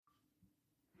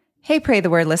Hey, Pray the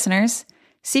Word listeners.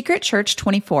 Secret Church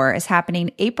 24 is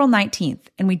happening April 19th,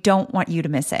 and we don't want you to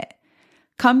miss it.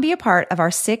 Come be a part of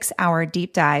our 6-hour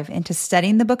deep dive into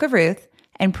studying the book of Ruth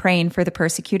and praying for the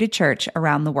persecuted church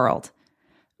around the world.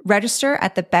 Register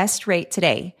at the best rate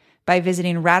today by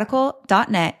visiting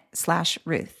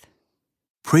radical.net/Ruth.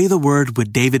 Pray the Word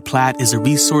with David Platt is a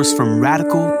resource from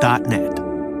radical.net.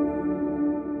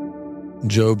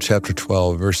 Job chapter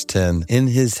 12, verse 10, in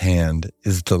his hand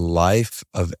is the life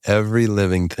of every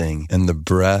living thing and the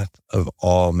breath of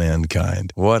all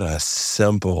mankind. What a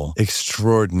simple,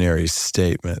 extraordinary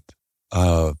statement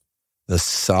of the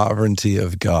sovereignty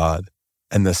of God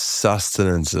and the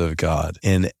sustenance of God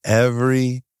in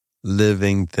every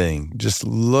living thing. Just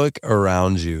look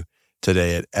around you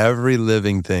today at every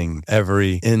living thing,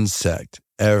 every insect,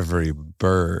 every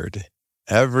bird,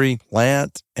 every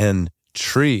plant and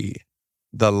tree.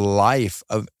 The life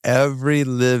of every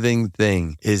living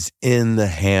thing is in the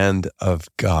hand of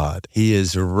God. He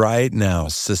is right now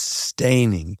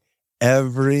sustaining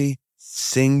every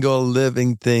single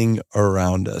living thing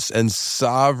around us and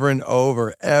sovereign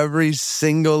over every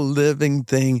single living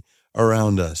thing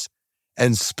around us.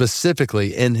 And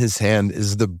specifically in his hand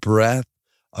is the breath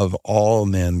of all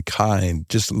mankind.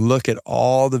 Just look at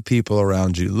all the people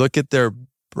around you. Look at their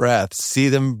breath. See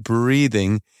them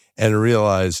breathing and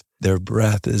realize their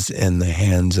breath is in the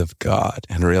hands of God,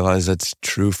 and realize that's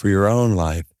true for your own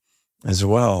life as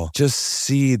well. Just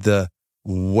see the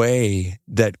way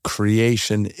that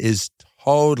creation is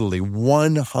totally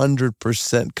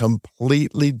 100%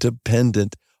 completely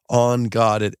dependent on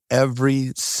God at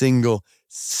every single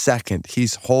second.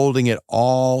 He's holding it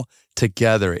all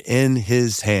together in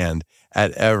his hand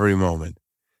at every moment.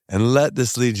 And let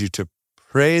this lead you to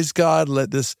praise God.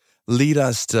 Let this lead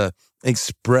us to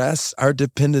express our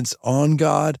dependence on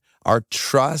God, our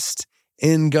trust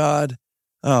in God.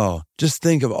 Oh, just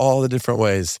think of all the different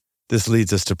ways this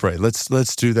leads us to pray.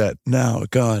 Let's do that now.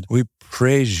 God, we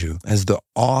praise you as the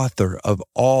author of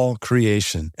all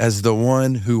creation, as the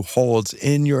one who holds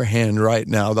in your hand right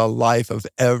now the life of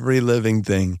every living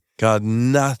thing. God,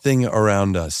 nothing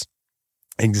around us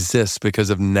exists because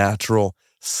of natural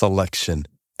selection.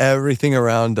 Everything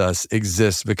around us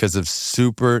exists because of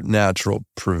supernatural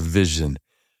provision,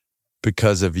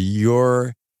 because of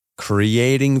your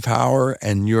creating power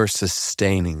and your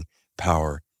sustaining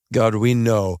power. God, we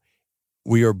know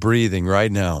we are breathing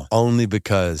right now only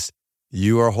because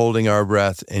you are holding our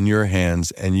breath in your hands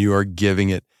and you are giving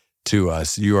it to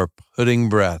us. You are putting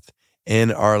breath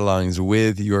in our lungs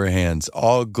with your hands.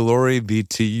 All glory be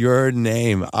to your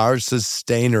name, our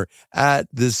sustainer. At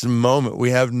this moment, we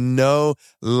have no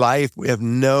life, we have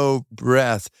no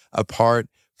breath apart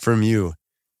from you.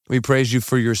 We praise you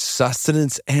for your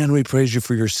sustenance and we praise you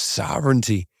for your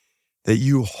sovereignty, that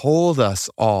you hold us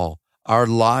all, our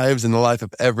lives and the life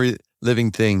of every living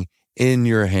thing in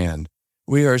your hand.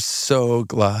 We are so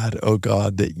glad, oh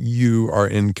God, that you are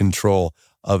in control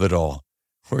of it all.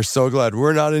 We're so glad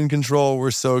we're not in control. We're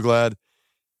so glad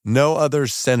no other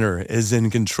sinner is in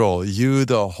control. You,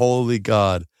 the holy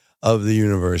God of the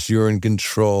universe, you're in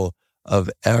control of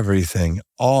everything.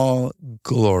 All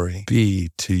glory be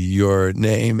to your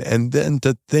name. And then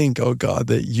to think, oh God,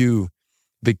 that you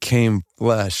became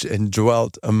flesh and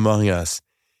dwelt among us.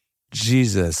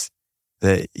 Jesus,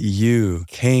 that you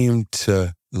came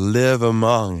to live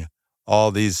among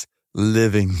all these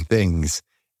living things,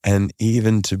 and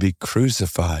even to be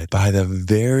crucified by the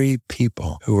very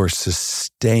people who are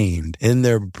sustained in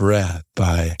their breath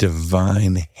by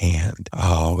divine hand.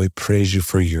 Oh, we praise you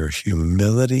for your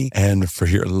humility and for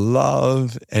your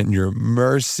love and your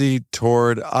mercy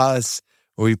toward us.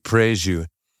 We praise you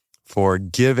for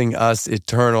giving us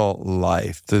eternal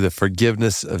life through the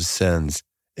forgiveness of sins,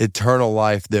 eternal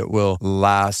life that will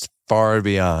last far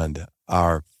beyond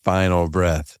our final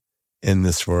breath in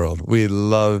this world. We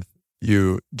love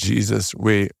you, Jesus.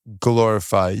 We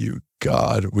glorify you,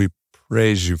 God. We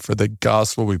praise you for the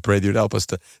gospel. We pray that you'd help us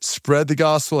to spread the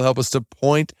gospel, help us to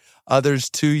point others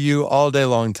to you all day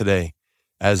long today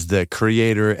as the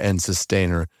creator and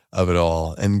sustainer of it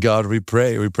all. And God, we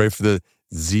pray for the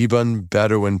Zeban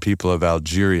Bedouin people of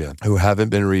Algeria who haven't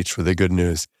been reached with the good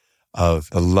news of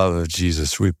the love of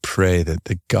Jesus. We pray that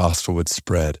the gospel would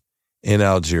spread in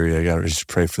Algeria. God, we just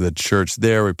pray for the church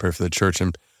there. We pray for the church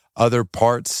in other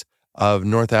parts of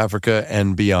North Africa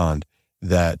and beyond,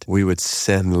 that we would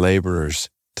send laborers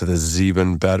to the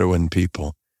Zeban Bedouin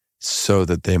people so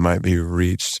that they might be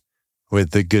reached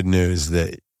with the good news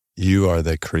that you are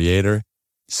the creator,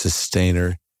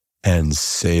 sustainer, and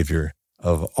savior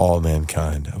of all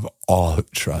mankind, of all who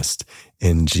trust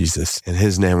in Jesus. In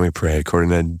his name we pray, according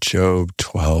to Job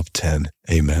 12:10.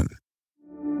 Amen.